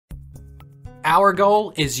Our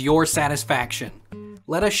goal is your satisfaction.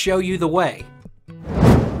 Let us show you the way.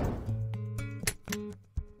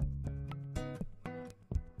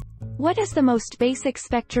 What is the most basic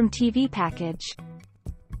Spectrum TV package?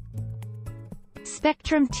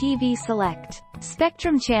 Spectrum TV Select.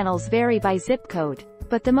 Spectrum channels vary by zip code,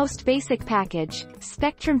 but the most basic package,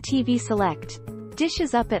 Spectrum TV Select,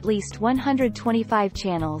 dishes up at least 125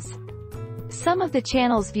 channels. Some of the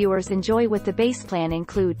channels viewers enjoy with the base plan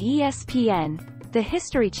include ESPN, the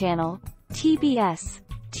History Channel, TBS,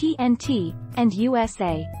 TNT, and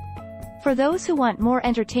USA. For those who want more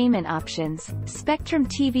entertainment options, Spectrum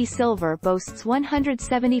TV Silver boasts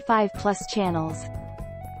 175+ channels.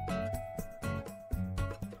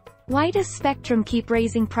 Why does Spectrum keep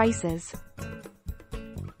raising prices?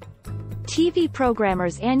 TV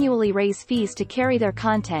programmers annually raise fees to carry their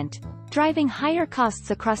content, driving higher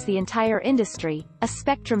costs across the entire industry, a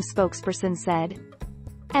Spectrum spokesperson said.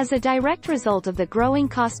 As a direct result of the growing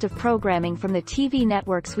cost of programming from the TV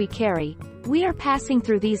networks we carry, we are passing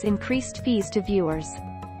through these increased fees to viewers.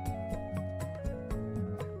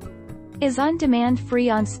 Is on-demand free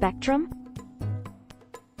on Spectrum?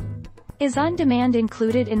 Is on-demand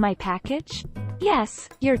included in my package? Yes,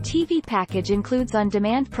 your TV package includes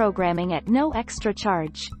on-demand programming at no extra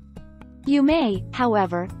charge. You may,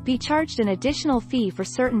 however, be charged an additional fee for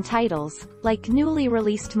certain titles, like newly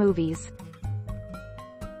released movies.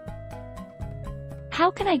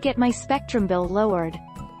 How can I get my Spectrum bill lowered?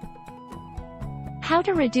 How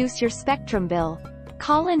to reduce your Spectrum bill?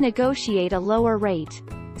 Call and negotiate a lower rate.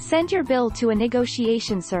 Send your bill to a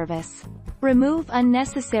negotiation service. Remove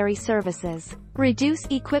unnecessary services. Reduce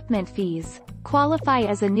equipment fees. Qualify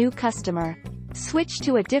as a new customer. Switch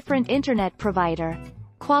to a different internet provider.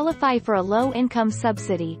 Qualify for a low-income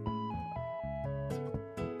subsidy.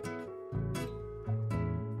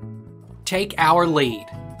 Take our lead.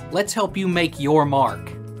 Let's help you make your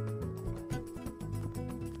mark.